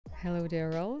Hello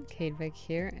there all, Kate back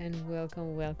here and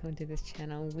welcome to this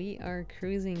channel. We are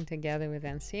cruising together with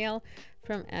NCL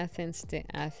from Athens to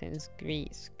Athens,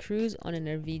 Greece. Cruise on a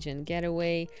Norwegian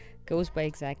Getaway, goes by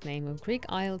exact name of Greek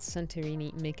Isles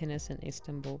Santorini Mykonos and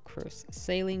Istanbul cruise,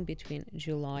 sailing between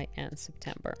July and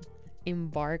September.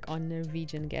 Embark on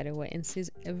Norwegian Getaway and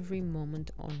seize every moment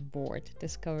on board.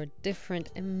 Discover different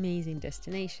amazing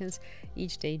destinations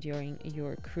each day during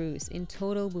your cruise. In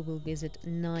total, we will visit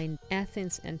 9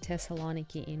 Athens and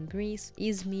Thessaloniki in Greece,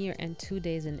 Izmir and 2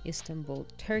 days in Istanbul,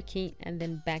 Turkey, and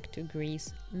then back to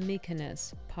Greece,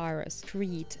 Mykonos, Paros,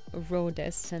 Crete,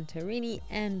 Rhodes, Santorini,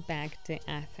 and back to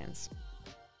Athens.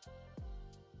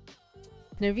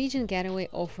 Norwegian Getaway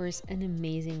offers an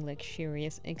amazing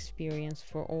luxurious experience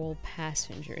for all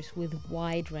passengers with a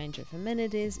wide range of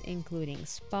amenities including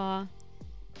spa,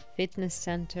 fitness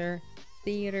center,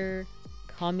 theater,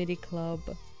 comedy club,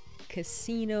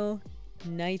 casino,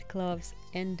 nightclubs,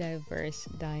 and diverse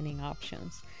dining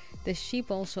options. The ship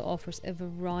also offers a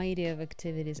variety of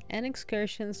activities and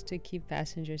excursions to keep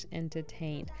passengers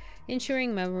entertained,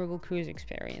 ensuring memorable cruise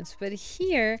experience. But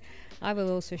here, I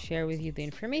will also share with you the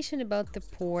information about the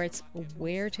ports,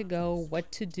 where to go,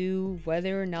 what to do,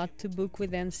 whether or not to book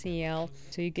with NCL,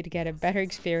 so you could get a better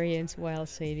experience while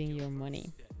saving your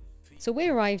money. So we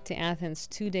arrived to Athens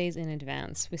 2 days in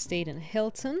advance. We stayed in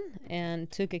Hilton and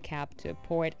took a cab to a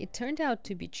port. It turned out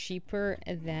to be cheaper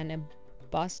than a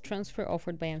bus transfer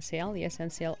offered by NCL. Yes,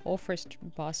 NCL offers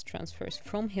bus transfers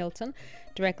from Hilton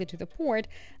directly to the port.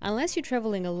 Unless you're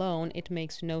traveling alone, it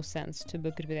makes no sense to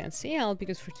book it with NCL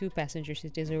because for 2 passengers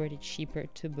it is already cheaper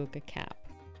to book a cab.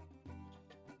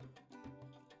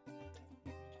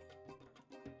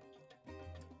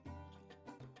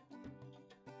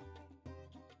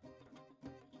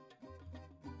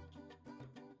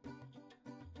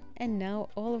 And now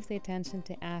all of the attention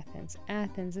to Athens.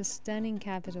 Athens, a stunning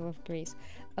capital of Greece,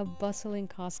 a bustling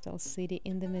coastal city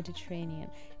in the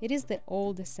Mediterranean. It is the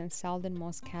oldest and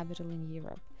southernmost capital in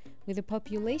Europe. With a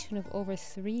population of over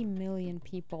 3 million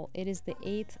people, it is the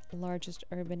 8th largest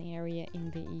urban area in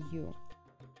the EU.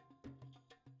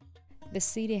 The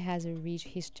city has a rich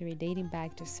history dating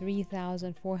back to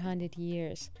 3,400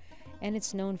 years. And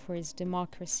it's known for its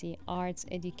democracy, arts,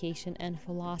 education, and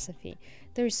philosophy.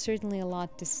 There is certainly a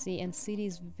lot to see, and city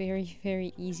is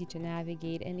very easy to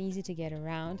navigate and easy to get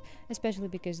around, especially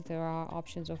because there are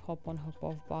options of hop-on,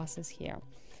 hop-off buses here.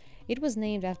 It was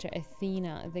named after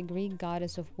Athena, the Greek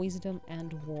goddess of wisdom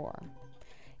and war.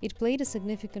 It played a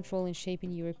significant role in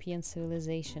shaping European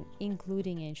civilization,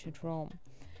 including ancient Rome.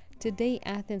 Today,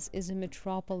 Athens is a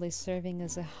metropolis serving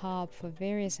as a hub for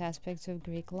various aspects of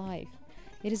Greek life.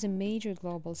 It is a major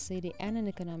global city and an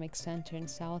economic center in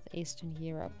southeastern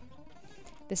Europe.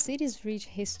 The city's rich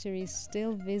history is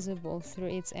still visible through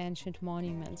its ancient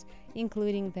monuments,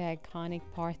 including the iconic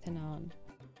Parthenon.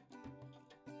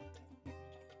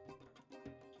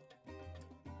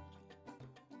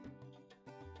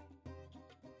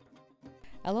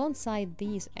 Alongside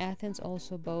these, Athens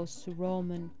also boasts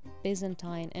Roman,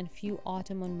 Byzantine, and few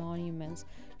Ottoman monuments,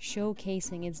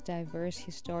 showcasing its diverse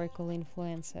historical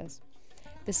influences.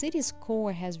 The city's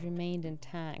core has remained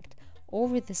intact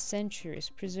over the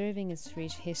centuries, preserving its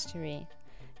rich history.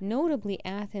 Notably,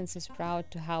 Athens is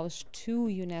proud to house 2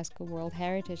 UNESCO World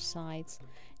Heritage Sites,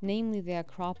 namely the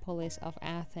Acropolis of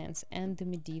Athens and the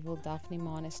medieval Daphne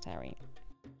Monastery.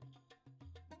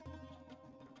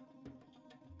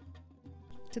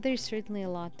 So there's certainly a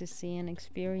lot to see and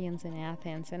experience in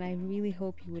Athens, and I really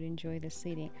hope you would enjoy the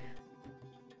city.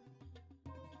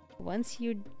 Once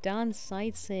you're done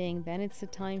sightseeing, then it's the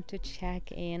time to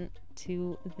check in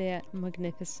to the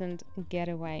magnificent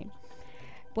Getaway.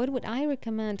 What I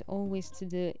recommend always to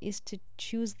do is to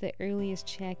choose the earliest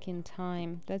check-in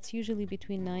time. That's usually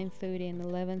between 9:30 and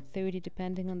 11:30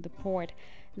 depending on the port.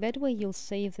 That way you'll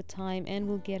save the time and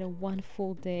will get a 1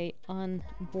 full day on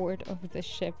board of the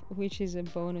ship, which is a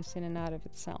bonus in and out of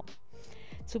itself.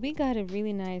 So we got a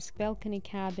really nice balcony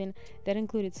cabin that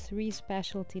included 3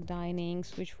 specialty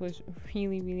dinings, which was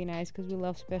really nice because we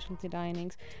love specialty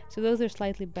dinings. So those are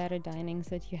slightly better dinings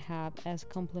that you have as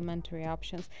complimentary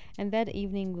options. And that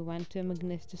evening we went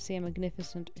to see a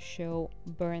magnificent show,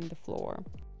 Burn the Floor.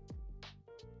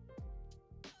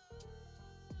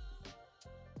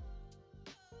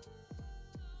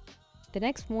 The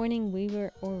next morning we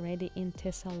were already in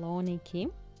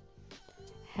Thessaloniki.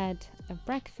 Had a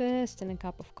breakfast and a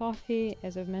cup of coffee.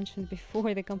 As I've mentioned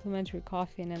before, the complimentary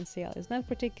coffee in NCL is not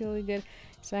particularly good,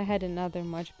 so I had another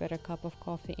much better cup of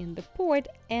coffee in the port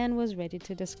and was ready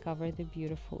to discover the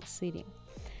beautiful city.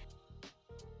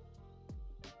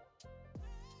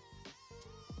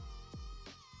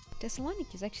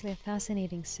 Thessaloniki is actually a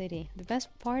fascinating city. The best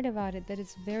part about it that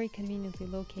it's very conveniently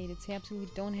located, so you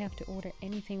absolutely don't have to order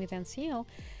anything with NCL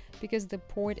because the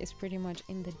port is pretty much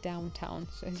in the downtown.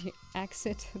 So as you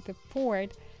exit the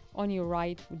port, on your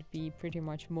right would be pretty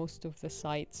much most of the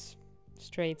sites,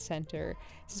 straight center.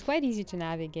 So it's quite easy to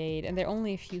navigate, and there are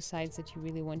only a few sites that you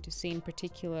really want to see, in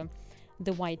particular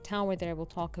the White Tower that I will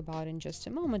talk about in just a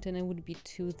moment, and it would be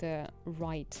to the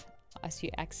right as you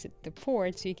exit the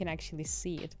port, so you can actually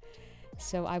see it.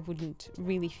 So I wouldn't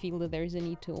really feel that there is a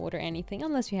need to order anything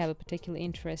unless you have a particular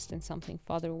interest in something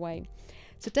farther away.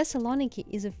 So Thessaloniki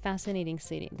is a fascinating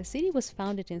city. The city was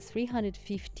founded in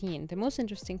 315. The most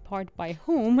interesting part, by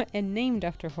whom and named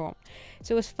after whom.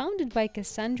 So it was founded by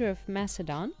Cassandra of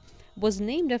Macedon, was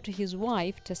named after his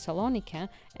wife Thessalonica,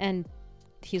 and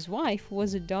his wife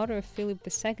was a daughter of Philip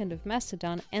II of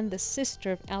Macedon and the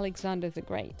sister of Alexander the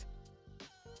Great.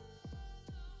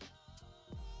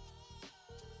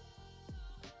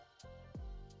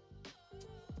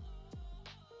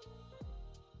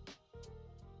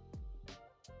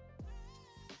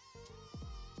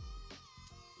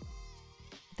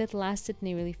 That lasted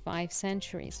nearly 5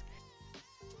 centuries.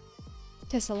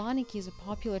 Thessaloniki is a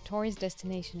popular tourist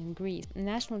destination in Greece.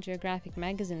 National Geographic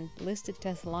magazine listed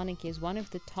Thessaloniki as one of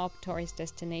the top tourist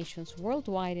destinations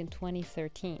worldwide in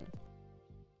 2013.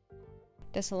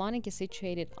 Thessaloniki is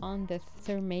situated on the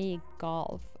Thermaic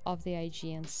Gulf of the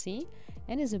Aegean Sea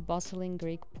and is a bustling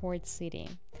Greek port city,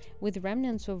 with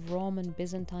remnants of Roman,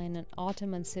 Byzantine and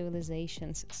Ottoman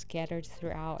civilizations scattered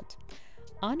throughout.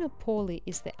 Anapoli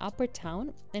is the upper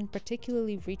town and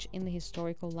particularly rich in the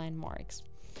historical landmarks.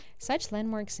 Such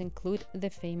landmarks include the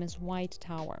famous White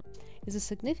Tower. It's a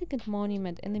significant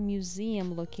monument and a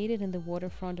museum located in the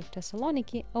waterfront of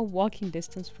Thessaloniki, a walking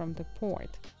distance from the port.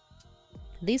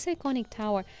 This iconic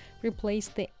tower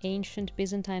replaced the ancient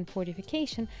Byzantine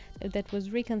fortification that was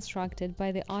reconstructed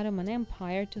by the Ottoman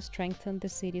Empire to strengthen the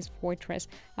city's fortress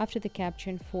after the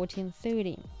capture in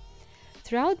 1430.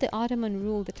 Throughout the Ottoman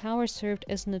rule, the tower served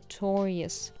as a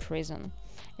notorious prison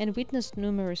and witnessed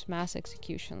numerous mass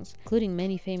executions, including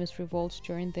many famous revolts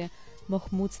during the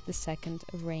Mahmud's II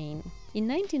reign. In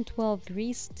 1912,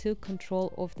 Greece took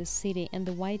control of the city and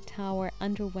the White Tower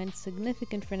underwent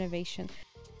significant renovation.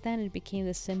 Then it became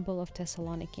the symbol of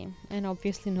Thessaloniki, and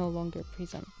obviously no longer a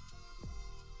prison.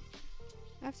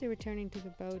 After returning to the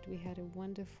boat, we had a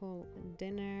wonderful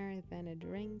dinner, then a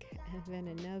drink, and then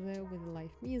another with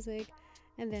live music,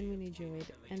 and then we enjoyed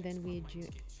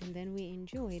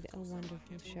a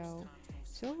wonderful show.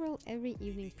 So overall, every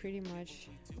evening pretty much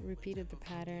repeated the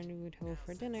pattern. We would go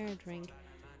for dinner, a drink,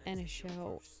 and a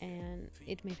show, and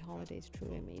it made holidays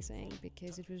truly amazing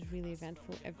because it was really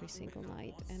eventful every single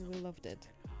night, and we loved it.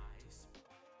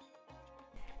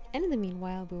 And in the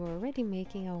meanwhile, we were already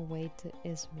making our way to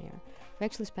Izmir. We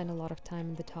actually spent a lot of time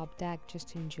on the top deck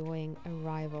just enjoying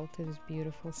arrival to this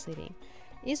beautiful city.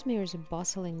 Izmir is a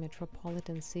bustling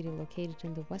metropolitan city located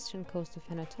in the western coast of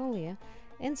Anatolia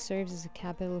and serves as the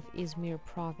capital of Izmir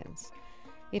province.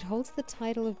 It holds the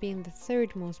title of being the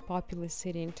third most populous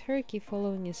city in Turkey,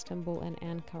 following Istanbul and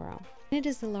Ankara. It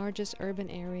is the largest urban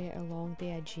area along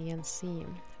the Aegean Sea.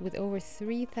 With over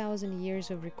 3,000 years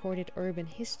of recorded urban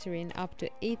history and up to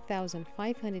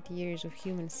 8,500 years of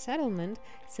human settlement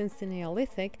since the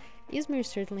Neolithic, Izmir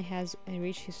certainly has a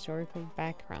rich historical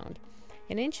background.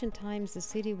 In ancient times, the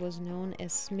city was known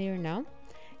as Smyrna,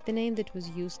 the name that was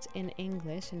used in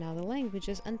English and other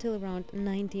languages until around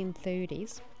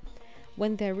 1930s.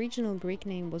 When the original Greek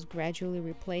name was gradually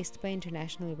replaced by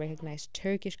internationally recognized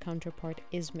Turkish counterpart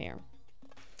Izmir.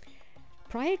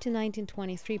 Prior to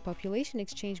 1923, population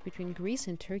exchange between Greece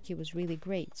and Turkey was really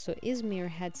great, so Izmir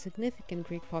had significant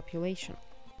Greek population.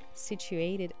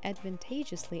 Situated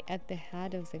advantageously at the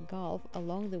head of the Gulf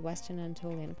along the western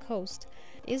Anatolian coast,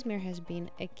 Izmir has been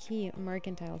a key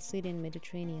mercantile city in the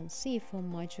Mediterranean Sea for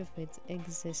much of its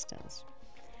existence.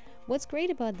 What's great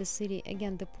about the city,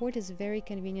 again, the port is very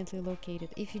conveniently located.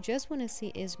 If you just want to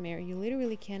see Izmir, you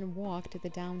literally can walk to the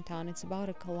downtown. It's about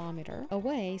a kilometer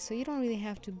away, so you don't really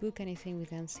have to book anything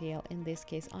with NCL in this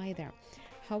case either.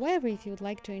 However, if you would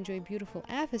like to enjoy beautiful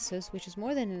Ephesus, which is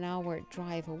more than an hour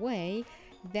drive away,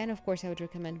 then of course I would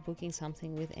recommend booking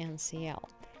something with NCL.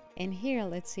 And here,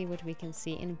 let's see what we can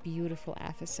see in beautiful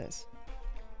Ephesus.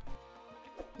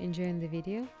 Enjoying the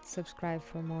video? Subscribe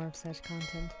for more of such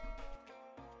content.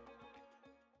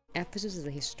 Ephesus is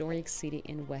a historic city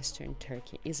in western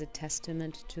Turkey, is a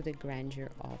testament to the grandeur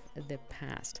of the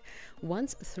past.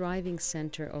 Once a thriving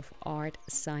center of art,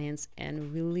 science,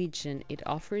 and religion, it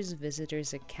offers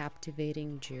visitors a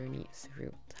captivating journey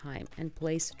through time, and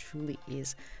place truly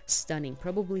is stunning.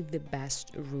 Probably the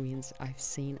best ruins I've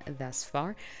seen thus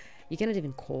far. You cannot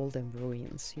even call them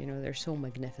ruins, you know, they're so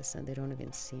magnificent, they don't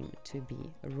even seem to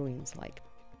be ruins-like.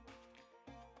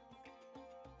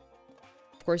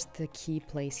 Of course, the key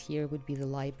place here would be the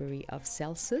Library of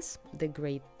Celsus, the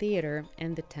Great Theatre,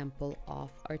 and the Temple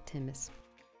of Artemis.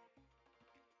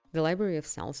 The Library of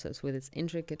Celsus, with its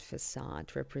intricate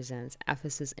facade, represents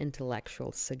Ephesus'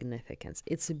 intellectual significance.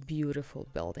 It's a beautiful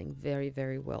building, very,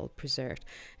 very well preserved,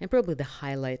 and probably the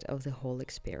highlight of the whole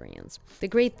experience. The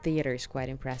Great Theatre is quite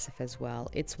impressive as well.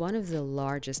 It's one of the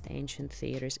largest ancient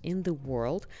theaters in the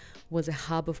world, was a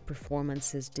hub of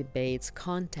performances, debates,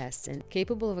 contests, and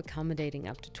capable of accommodating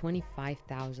up to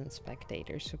 25,000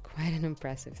 spectators, so quite an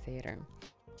impressive theater.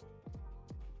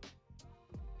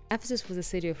 Ephesus was a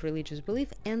city of religious belief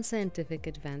and scientific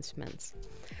advancements.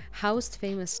 Housed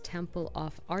famous Temple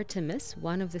of Artemis,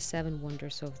 one of the 7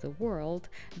 wonders of the world,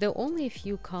 though only a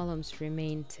few columns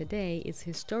remain today, its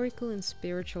historical and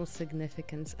spiritual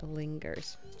significance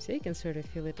lingers. So you can sort of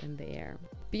feel it in the air.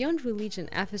 Beyond religion,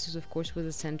 Ephesus, of course, was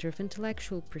a center of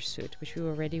intellectual pursuit, which we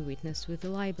already witnessed with the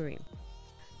library.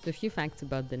 So a few facts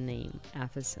about the name,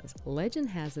 Ephesus. Legend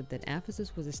has it that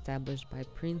Ephesus was established by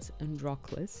Prince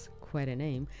Androclus, quite a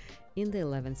name, in the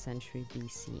 11th century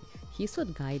BC. He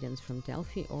sought guidance from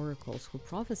Delphi oracles who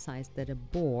prophesied that a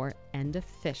boar and a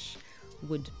fish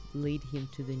would lead him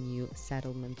to the new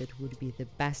settlement that would be the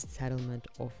best settlement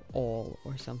of all,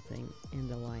 or something in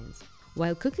the lines.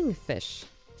 While cooking fish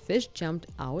jumped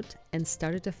out and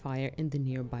started a fire in the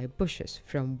nearby bushes,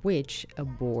 from which a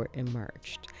boar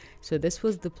emerged. So this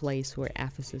was the place where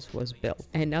Ephesus was built.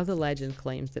 And now the legend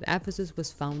claims that Ephesus was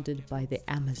founded by the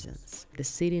Amazons, the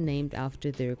city named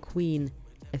after their queen,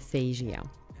 Ephasia.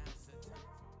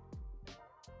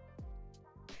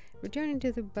 Returning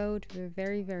to the boat, we're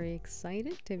very, very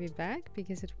excited to be back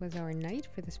because it was our night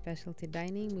for the specialty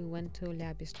dining. We went to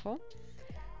Le Bistrot.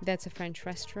 That's a French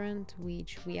restaurant,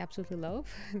 which we absolutely love.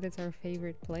 That's our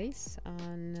favorite place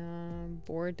on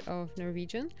board of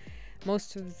Norwegian.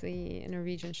 Most of the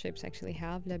Norwegian ships actually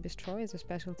have Le Bistrot as a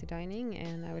specialty dining,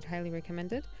 and I would highly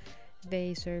recommend it.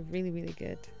 They serve really, really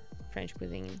good French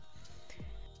cuisine.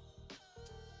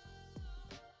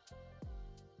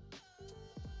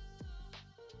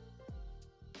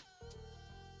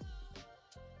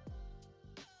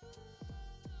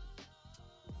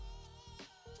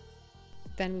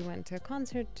 Then we went to a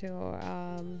concert, to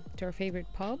our favorite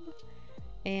pub,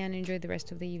 and enjoyed the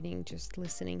rest of the evening just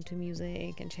listening to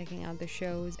music and checking out the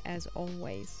shows as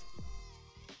always.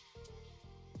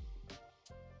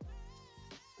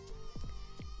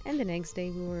 And the next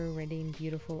day we were already in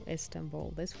beautiful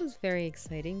Istanbul. This was very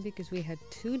exciting because we had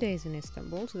 2 days in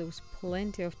Istanbul, so there was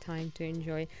plenty of time to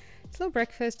enjoy slow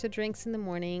breakfast to drinks in the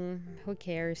morning. Who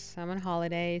cares? I'm on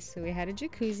holiday, so we had a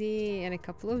jacuzzi and a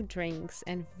couple of drinks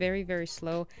and very, very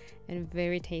slow and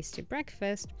very tasty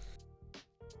breakfast.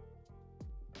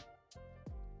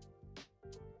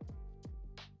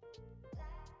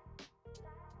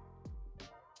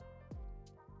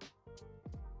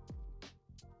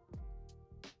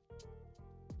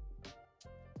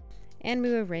 And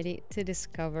we were ready to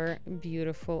discover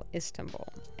beautiful Istanbul.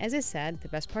 As I said, the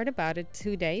best part about it,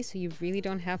 2 days, so you really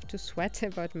don't have to sweat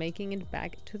about making it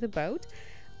back to the boat.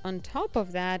 On top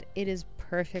of that, it is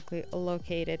perfectly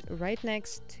located right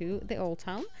next to the old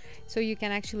town, so you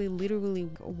can actually literally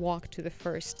walk to the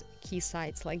first key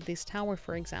sites, like this tower,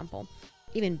 for example.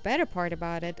 Even better part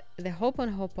about it, the hop on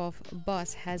hop off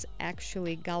bus has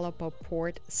actually Galapa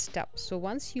port stops. So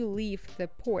once you leave the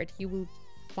port, you will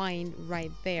find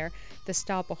right there the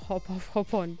stop a hop off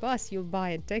hop on bus. You'll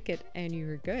buy a ticket and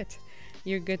you're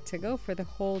good to go for the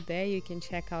whole day. You can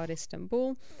check out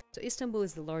Istanbul. So Istanbul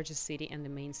is the largest city and the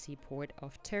main seaport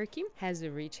of Turkey, has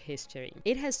a rich history.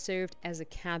 It has served as a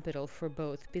capital for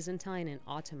both Byzantine and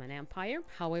Ottoman Empire,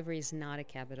 however is not a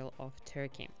capital of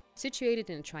Turkey. Situated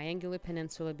in a triangular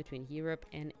peninsula between Europe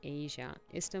and Asia,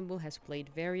 Istanbul has played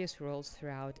various roles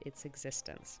throughout its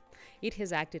existence. It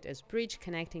has acted as a bridge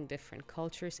connecting different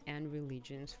cultures and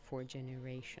religions for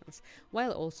generations,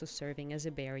 while also serving as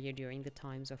a barrier during the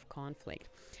times of conflict.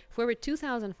 For over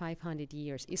 2,500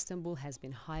 years, Istanbul has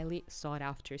been a highly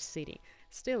sought-after city,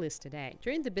 still is today.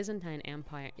 During the Byzantine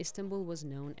Empire, Istanbul was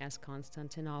known as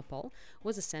Constantinople,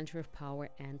 was a center of power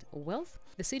and wealth.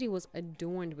 The city was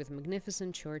adorned with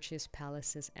magnificent churches,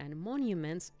 palaces, and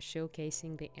monuments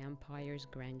showcasing the empire's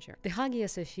grandeur. The Hagia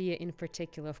Sophia in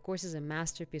particular, of course, is a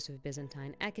masterpiece of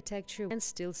Byzantine architecture and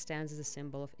still stands as a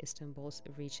symbol of Istanbul's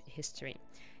rich history.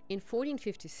 In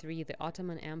 1453, the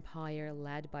Ottoman Empire,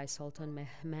 led by Sultan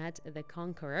Mehmed the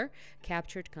Conqueror,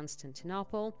 captured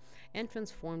Constantinople and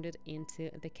transformed it into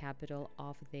the capital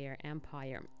of their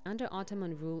empire. Under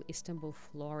Ottoman rule, Istanbul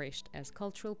flourished as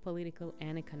cultural, political,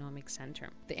 and economic center.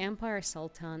 The empire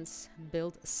sultans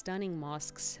built stunning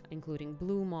mosques, including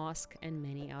Blue Mosque and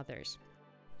many others.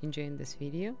 Enjoying this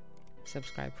video?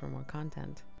 Subscribe for more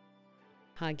content.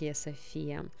 Hagia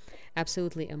Sophia,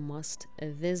 absolutely a must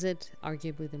visit,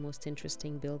 arguably the most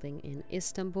interesting building in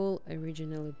Istanbul,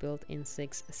 originally built in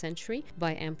 6th century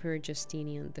by Emperor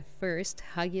Justinian I.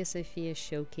 Hagia Sophia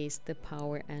showcased the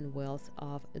power and wealth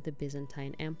of the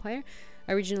Byzantine Empire.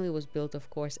 Originally was built, of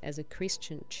course, as a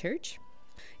Christian church.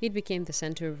 It became the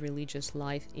center of religious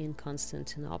life in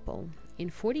Constantinople. In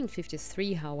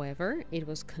 1453, however, it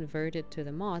was converted to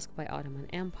the mosque by Ottoman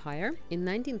Empire. In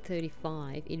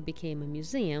 1935, it became a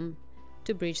museum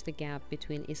to bridge the gap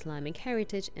between Islamic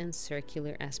heritage and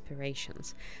secular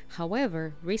aspirations.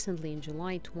 However, recently in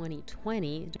July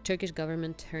 2020, the Turkish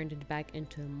government turned it back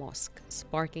into a mosque,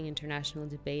 sparking international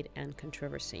debate and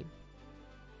controversy.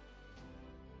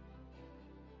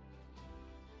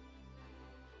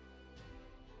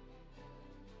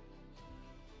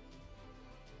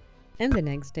 And the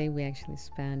next day we actually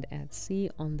spent at sea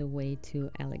on the way to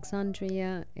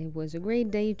Alexandria. It was a great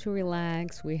day to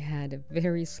relax. We had a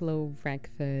very slow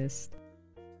breakfast.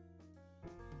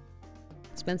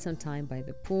 Spent some time by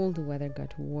the pool. The weather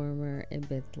got warmer a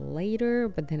bit later,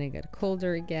 but then it got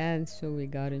colder again. So we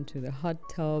got into the hot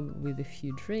tub with a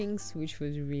few drinks, which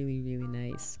was really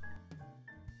nice.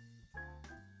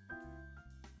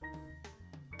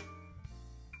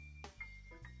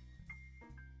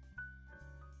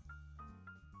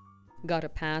 Got a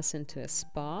pass into a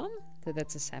spa, so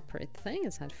that's a separate thing.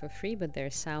 It's not for free, but there are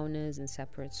saunas and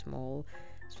separate small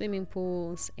swimming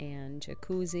pools and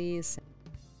jacuzzis.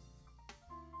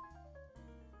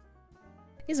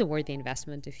 It's a worthy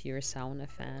investment if you're a sauna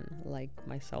fan like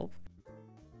myself.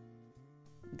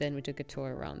 Then we took a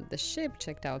tour around the ship,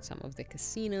 checked out some of the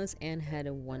casinos, and had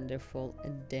a wonderful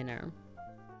dinner.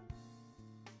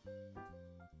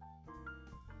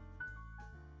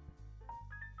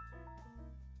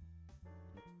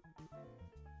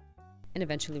 And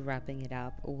eventually wrapping it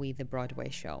up with the Broadway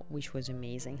show, which was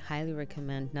amazing. Highly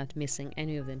recommend not missing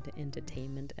any of the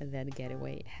entertainment that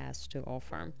Getaway has to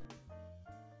offer.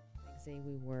 Next day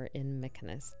we were in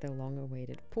Mykonos, the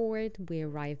long-awaited port. We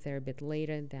arrived there a bit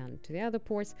later than to the other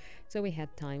ports, so we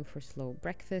had time for slow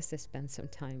breakfast. I spent some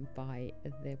time by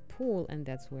the pool, and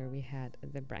that's where we had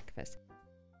the breakfast.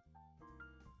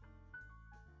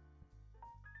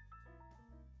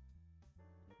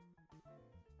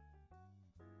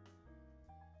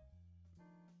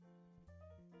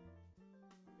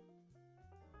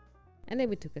 And then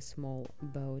we took a small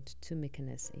boat to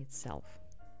Mykonos itself.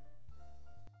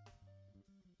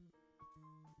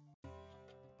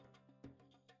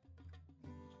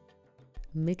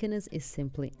 Mykonos is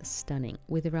simply stunning.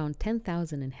 With around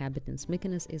 10,000 inhabitants,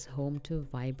 Mykonos is home to a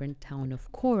vibrant town of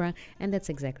Kora, and that's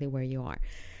exactly where you are.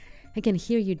 Again,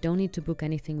 here you don't need to book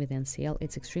anything with NCL.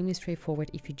 It's extremely straightforward.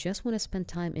 If you just want to spend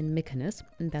time in Mykonos,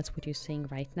 and that's what you're seeing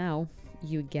right now,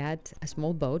 you get a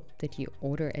small boat that you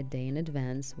order a day in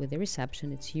advance with a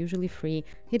reception. It's usually free.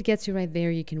 It gets you right there.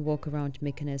 You can walk around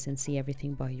Mykonos and see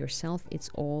everything by yourself.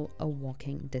 It's all a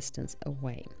walking distance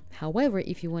away. However,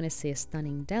 if you want to see a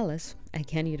stunning Delos,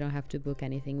 again, you don't have to book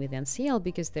anything with NCL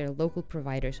because there are local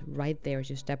providers right there. As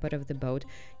you step out of the boat,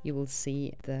 you will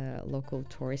see the local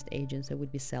tourist agents that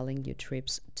would be selling you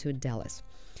trips to Delos.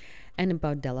 And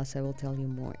about Delos, I will tell you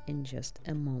more in just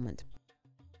a moment.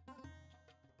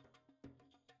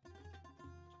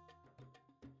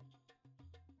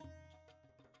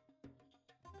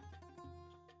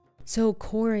 So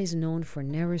Kora is known for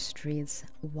narrow streets,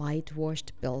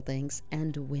 whitewashed buildings,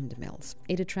 and windmills.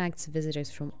 It attracts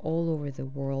visitors from all over the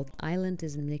world. The island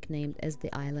is nicknamed as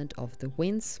the Island of the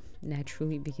Winds,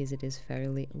 naturally because it is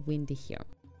fairly windy here.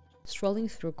 Strolling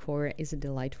through Kora is a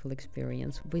delightful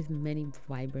experience with many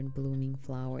vibrant blooming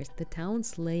flowers. The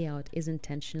town's layout is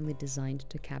intentionally designed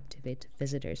to captivate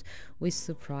visitors with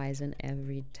surprise on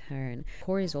every turn.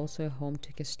 Kora is also home to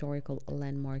historical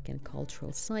landmark and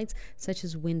cultural sites such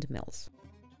as windmills.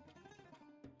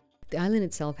 The island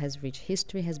itself has rich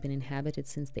history, has been inhabited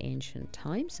since the ancient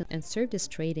times, and served as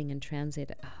trading and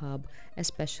transit hub,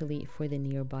 especially for the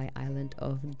nearby island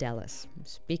of Delos.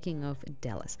 Speaking of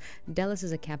Delos, Delos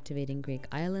is a captivating Greek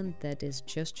island that is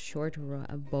just short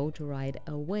a boat ride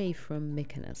away from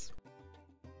Mykonos.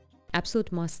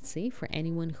 Absolute must-see for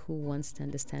anyone who wants to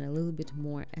understand a little bit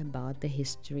more about the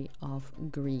history of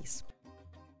Greece.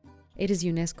 It is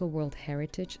UNESCO World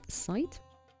Heritage Site.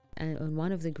 and on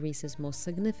one of the Greece's most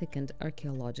significant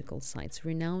archaeological sites,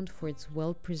 renowned for its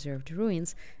well-preserved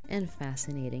ruins and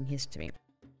fascinating history.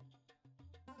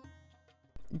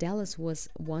 Delos was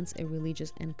once a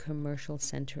religious and commercial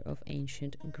center of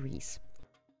ancient Greece.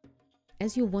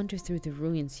 As you wander through the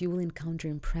ruins, you will encounter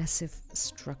impressive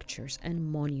structures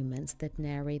and monuments that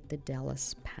narrate the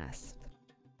Delos past.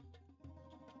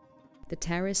 The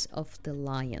Terrace of the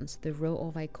Lions, the row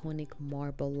of iconic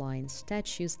marble lion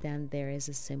statues, stand there as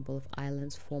a symbol of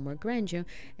Ireland's former grandeur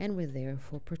and were there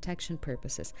for protection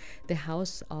purposes. The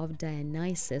House of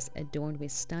Dionysus, adorned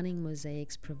with stunning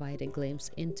mosaics, provide a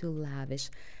glimpse into lavish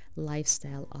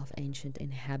lifestyle of ancient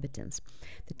inhabitants.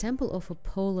 The Temple of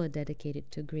Apollo, dedicated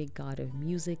to Greek god of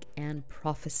music and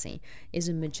prophecy, is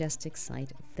a majestic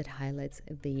site that highlights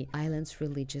the island's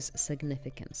religious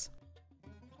significance.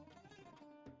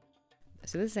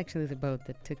 So this is actually the boat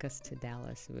that took us to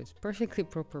Delos. It was perfectly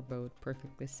proper boat,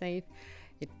 perfectly safe.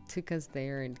 It took us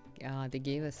there, and they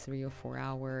gave us 3 or 4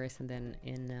 hours, and then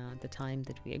in the time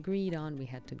that we agreed on, we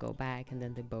had to go back, and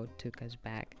then the boat took us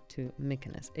back to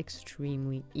Mykonos.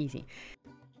 Extremely easy.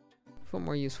 For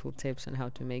more useful tips on how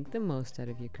to make the most out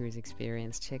of your cruise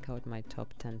experience, check out my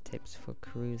top 10 tips for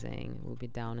cruising. It will be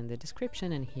down in the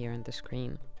description and here on the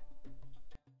screen.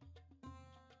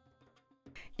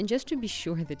 And just to be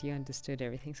sure that you understood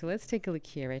everything, so let's take a look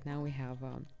here. Right now we have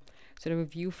sort of a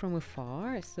view from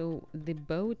afar. So the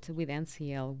boat with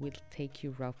NCL will take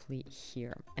you roughly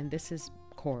here, and this is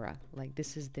Cora, like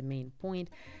this is the main point.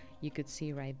 You could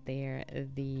see right there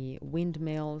the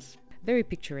windmills. Very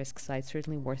picturesque site,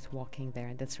 certainly worth walking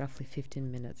there. That's roughly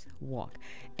 15 minutes walk,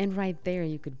 and right there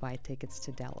you could buy tickets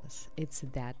to Delos. It's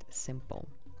that simple.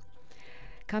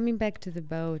 Coming back to the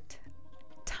boat,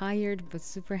 tired but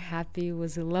super happy. It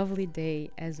was a lovely day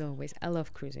as always. I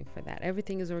love cruising for that.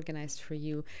 Everything is organized for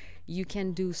you. You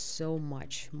can do so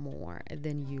much more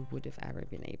than you would have ever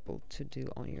been able to do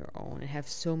on your own, and have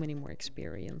so many more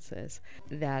experiences.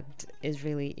 That is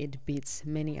really, it beats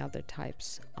many other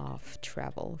types of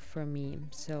travel for me.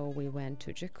 So we went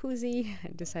to jacuzzi. I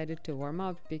decided to warm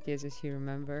up because, as you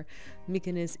remember,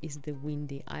 Mykonos is the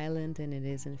windy island, and it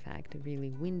is in fact really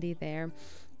windy there.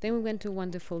 Then we went to a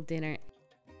wonderful dinner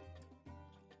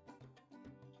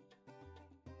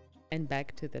and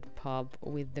back to that pub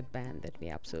with the band that we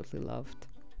absolutely loved.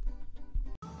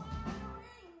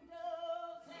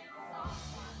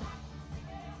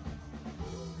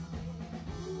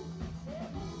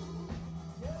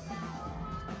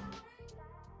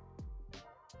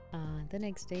 The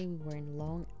next day we were in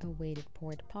long-awaited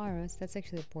port Paros. That's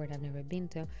actually a port I've never been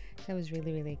to, so I was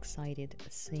really excited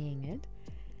seeing it.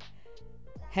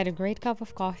 Had a great cup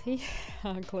of coffee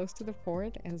close to the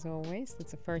port, as always.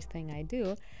 That's the first thing I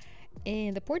do.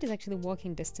 And the port is actually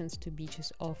walking distance to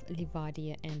beaches of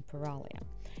Livadia and Paralia.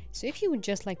 So if you would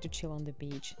just like to chill on the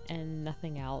beach and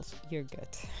nothing else, you're good.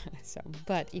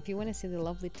 But if you want to see the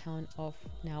lovely town of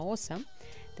Naousa,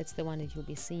 that's the one that you'll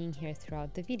be seeing here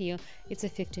throughout the video, it's a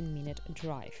 15-minute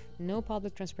drive. No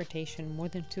public transportation, more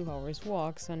than 2 hours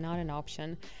walk, so not an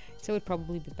option. So it would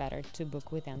probably be better to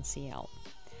book with NCL.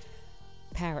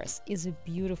 Paros is a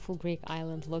beautiful Greek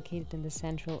island located in the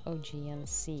central Aegean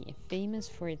Sea, famous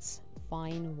for its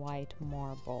fine white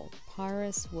marble.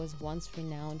 Paros was once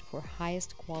renowned for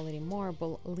highest quality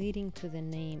marble, leading to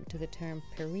the term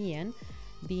Parian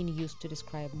being used to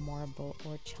describe marble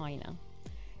or china.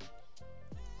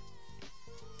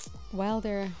 While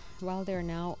there are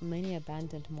now many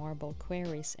abandoned marble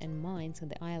quarries and mines on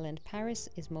the island, Paros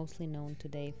is mostly known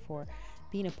today for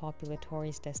being a popular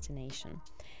tourist destination.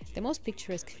 The most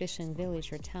picturesque fishing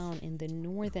village or town in the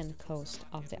northern coast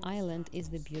of the island is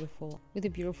the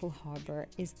beautiful harbor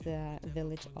is the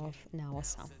village of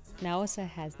Naousa. Naousa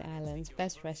has the island's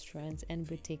best restaurants and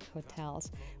boutique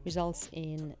hotels, results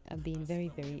in being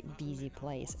very busy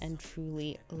place and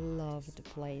truly loved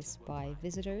place by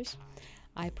visitors.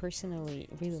 I personally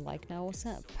really like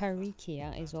Naousa.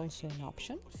 Parikia is also an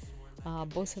option.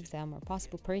 Both of them are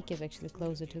possible. Parikia is actually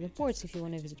closer to the port, so if you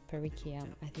want to visit Parikia,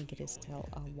 I think it is still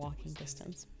a walking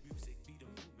distance.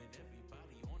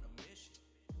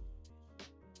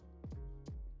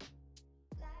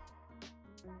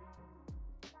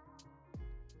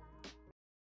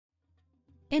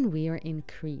 And we are in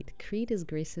Crete. Crete is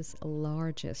Greece's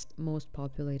largest, most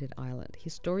populated island.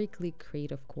 Historically,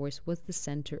 Crete, of course, was the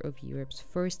center of Europe's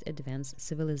first advanced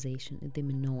civilization, the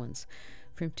Minoans,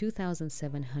 from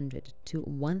 2700 to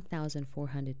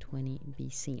 1420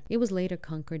 BC. It was later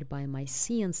conquered by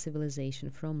Mycenaean civilization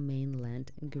from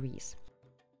mainland Greece.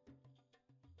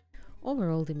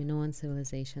 Overall, the Minoan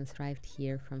civilization thrived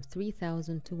here from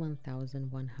 3000 to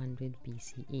 1100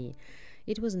 BCE.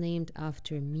 It was named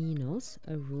after Minos,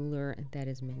 a ruler that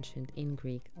is mentioned in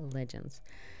Greek legends.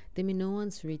 The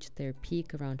Minoans reached their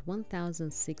peak around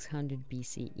 1600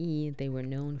 BCE. They were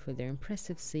known for their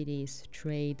impressive cities,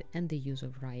 trade, and the use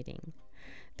of writing.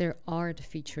 Their art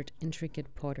featured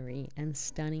intricate pottery and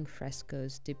stunning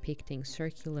frescoes depicting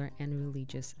circular and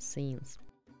religious scenes.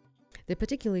 The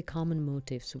particularly common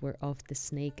motifs were of the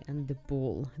snake and the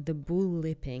bull. The bull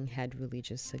leaping had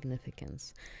religious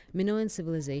significance. Minoan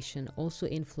civilization also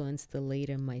influenced the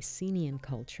later Mycenaean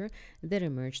culture that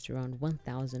emerged around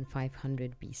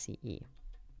 1500 BCE.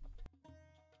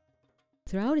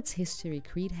 Throughout its history,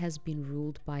 Crete has been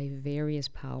ruled by various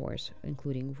powers,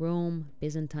 including Rome,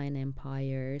 Byzantine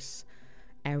empires,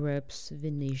 Arabs,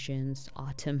 Venetians,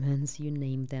 Ottomans, you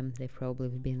name them, they've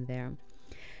probably been there.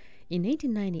 In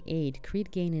 1898,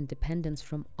 Crete gained independence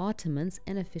from Ottomans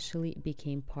and officially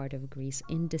became part of Greece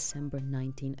in December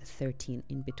 1913.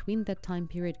 In between that time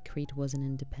period, Crete was an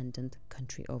independent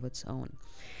country of its own.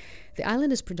 The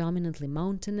island is predominantly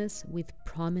mountainous, with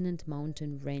prominent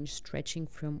mountain range stretching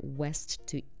from west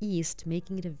to east,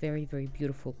 making it a very, very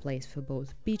beautiful place for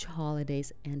both beach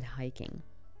holidays and hiking.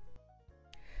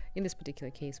 In this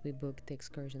particular case, we booked the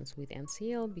excursions with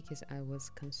NCL because I was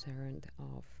concerned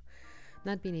of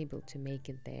not being able to make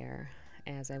it there,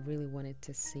 as I really wanted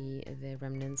to see the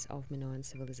remnants of Minoan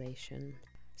civilization,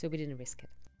 so we didn't risk it.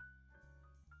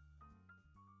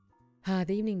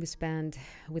 The evening was spent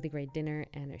with a great dinner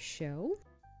and a show.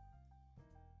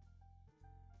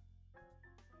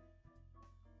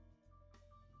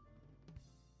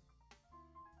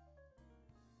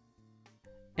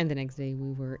 And the next day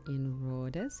we were in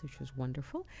Rhodes, which was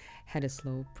wonderful. Had a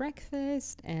slow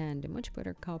breakfast and a much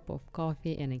better cup of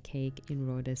coffee and a cake in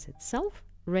Rhodes itself,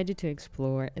 ready to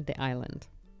explore the island.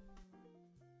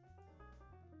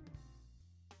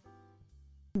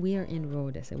 We are in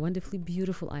Rhodes, a wonderfully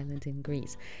beautiful island in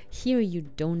Greece. Here you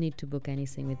don't need to book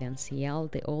anything with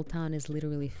NCL. The old town is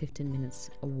literally 15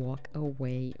 minutes a walk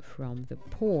away from the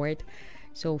port,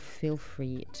 so feel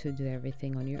free to do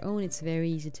everything on your own. It's very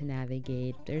easy to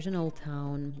navigate. There's an old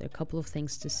town, there are a couple of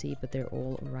things to see, but they're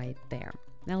all right there.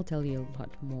 I'll tell you a lot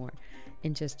more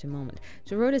in just a moment.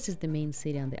 So Rhodes is the main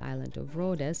city on the island of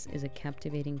Rhodes, is a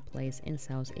captivating place in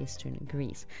southeastern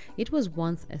Greece. It was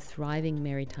once a thriving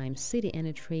maritime city and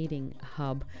a trading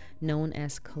hub known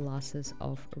as Colossus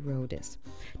of Rhodes.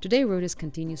 Today Rhodes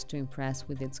continues to impress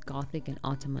with its Gothic and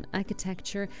Ottoman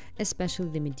architecture, especially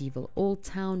the medieval Old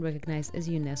Town, recognized as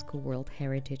a UNESCO World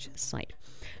Heritage Site.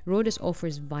 Rhodes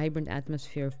offers vibrant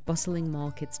atmosphere of bustling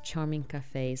markets, charming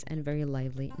cafes, and very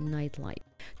lively nightlife.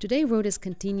 Today, Rhodes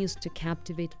continues to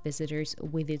captivate visitors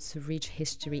with its rich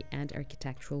history and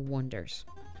architectural wonders.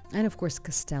 And of course,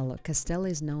 Castello. Castello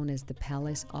is known as the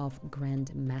Palace of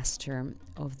Grand Master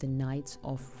of the Knights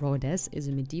of Rhodes, is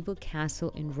a medieval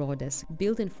castle in Rhodes.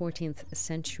 Built in 14th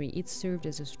century, it served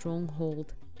as a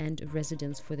stronghold and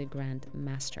residence for the Grand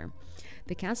Master.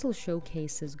 The castle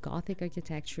showcases Gothic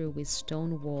architecture with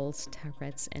stone walls,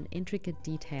 turrets, and intricate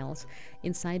details.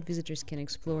 Inside, visitors can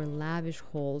explore lavish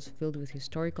halls filled with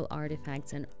historical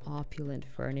artifacts and opulent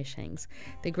furnishings.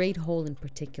 The Great Hall in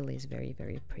particular is very,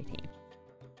 very pretty.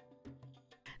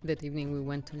 That evening we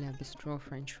went to Le Bistrot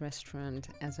French restaurant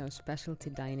as our specialty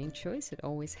dining choice. It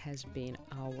always has been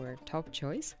our top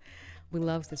choice. We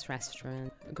love this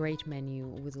restaurant, a great menu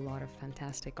with a lot of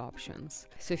fantastic options.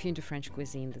 So if you're into French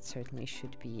cuisine, that certainly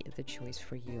should be the choice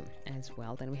for you as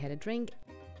well. Then we had a drink.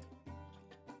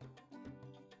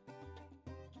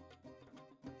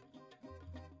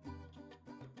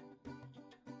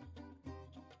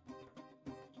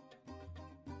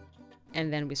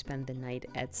 And then we spent the night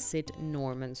at Sid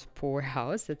Norman's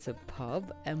Poorhouse. That's a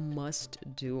pub, a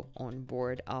must-do on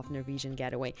board of Norwegian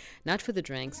Gateaway. Not for the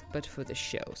drinks, but for the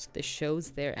shows. The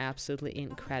shows there are absolutely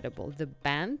incredible. The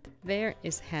band there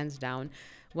is hands down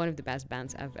one of the best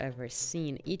bands I've ever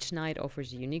seen. Each night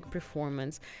offers a unique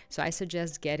performance, so I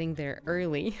suggest getting there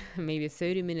early, maybe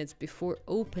 30 minutes before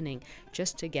opening,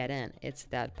 just to get in. It's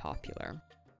that popular.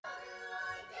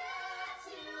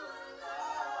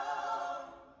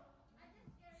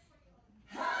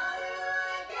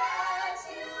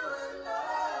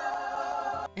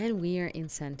 And we are in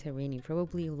Santorini,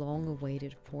 probably a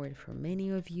long-awaited port for many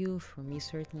of you. For me,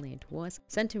 certainly it was.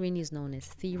 Santorini is known as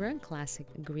Thera, classic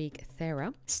Greek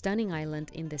Thera, stunning island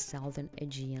in the southern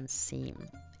Aegean Sea.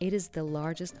 It is the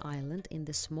largest island in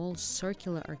the small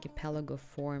circular archipelago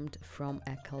formed from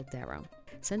a caldera.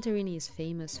 Santorini is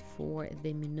famous for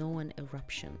the Minoan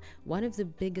eruption, one of the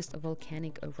biggest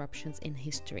volcanic eruptions in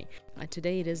history.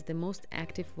 Today it is the most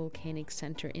active volcanic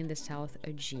center in the South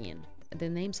Aegean. The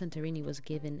name Santorini was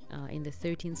given in the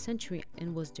 13th century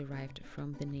and was derived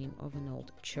from the name of an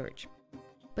old church.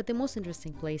 But the most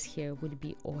interesting place here would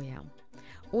be Oia.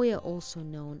 Oia, also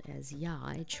known as Ya,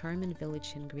 a charming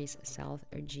village in Greece's South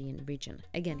Aegean region.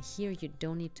 Again, here you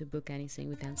don't need to book anything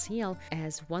with NCL,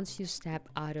 as once you step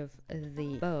out of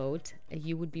the boat,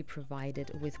 you would be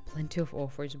provided with plenty of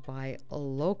offers by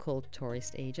local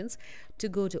tourist agents to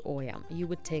go to Oia. You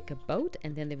would take a boat,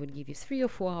 and then they would give you 3 or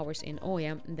 4 hours in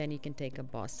Oia, and then you can take a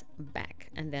bus back,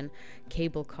 and then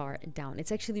cable car down.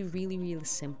 It's actually really, really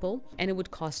simple, and it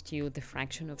would cost you the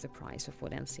fraction of the price of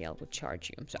what NCL would charge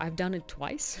you. So I've done it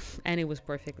twice, and it was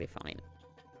perfectly fine.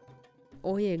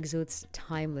 Oia exudes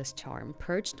timeless charm.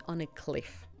 Perched on a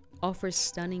cliff, offers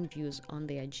stunning views on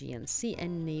the Aegean Sea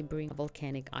and neighboring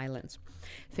volcanic islands.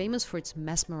 Famous for its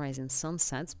mesmerizing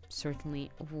sunsets,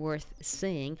 certainly worth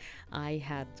seeing. I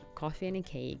had coffee and a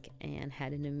cake and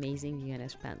had an amazing view, and I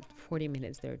spent 40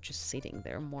 minutes there just sitting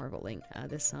there marveling at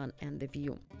the sun and the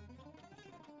view.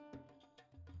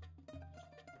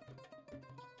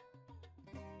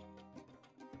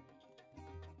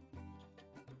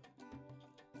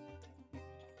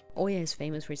 Oia is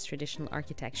famous for its traditional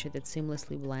architecture that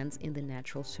seamlessly blends in the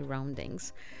natural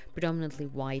surroundings, predominantly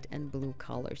white and blue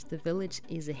colors. The village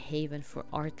is a haven for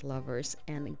art lovers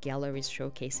and galleries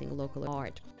showcasing local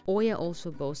art. Oia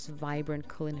also boasts a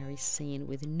vibrant culinary scene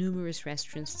with numerous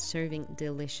restaurants serving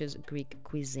delicious Greek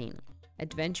cuisine.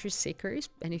 Adventure seekers,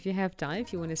 and if you have time,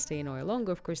 if you want to stay in Oia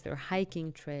longer, of course there are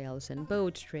hiking trails and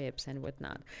boat trips and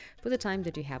whatnot. For the time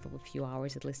that you have of a few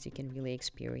hours, at least you can really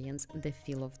experience the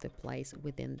feel of the place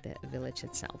within the village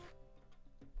itself.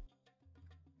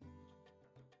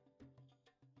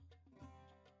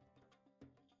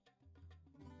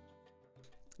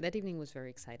 That evening was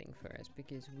very exciting for us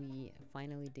because we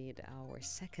finally did our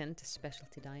second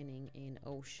specialty dining in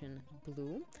Ocean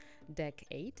Blue, Deck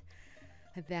 8.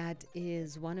 That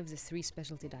is one of the 3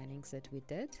 specialty dinings that we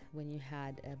did. When you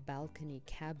had a balcony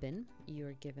cabin,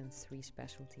 you're given 3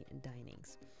 specialty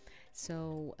dinings.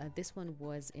 So this one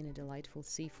was in a delightful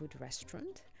seafood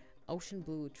restaurant. Ocean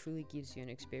Blue truly gives you an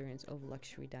experience of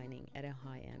luxury dining at a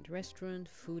high-end restaurant.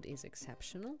 Food is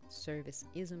exceptional, service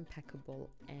is impeccable,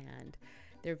 and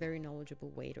they're very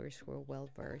knowledgeable waiters who are well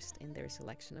versed in their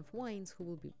selection of wines, who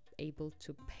will be able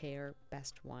to pair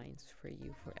best wines for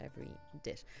you for every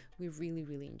dish. We really,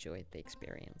 really enjoyed the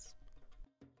experience.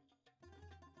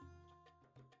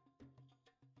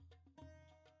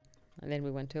 And then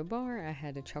we went to a bar. I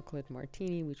had a chocolate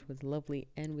martini, which was lovely,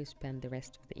 and we spent the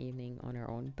rest of the evening on our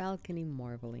own balcony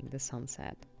marveling the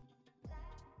sunset.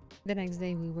 The next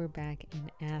day we were back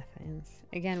in Athens.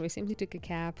 Again, we simply took a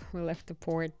cab. We left the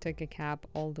port, took a cab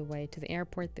all the way to the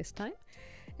airport this time.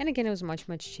 And again, it was much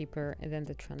cheaper than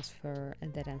the transfer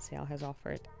that NCL has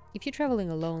offered. If you're traveling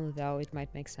alone though, it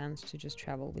might make sense to just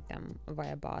travel with them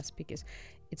via bus because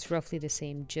it's roughly the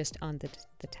same just on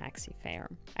the taxi fare.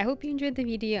 I hope you enjoyed the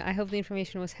video. I hope the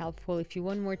information was helpful. If you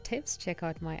want more tips, check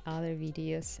out my other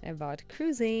videos about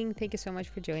cruising. Thank you so much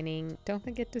for joining. Don't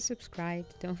forget to subscribe.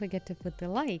 Don't forget to put the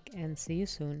like, and see you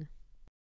soon.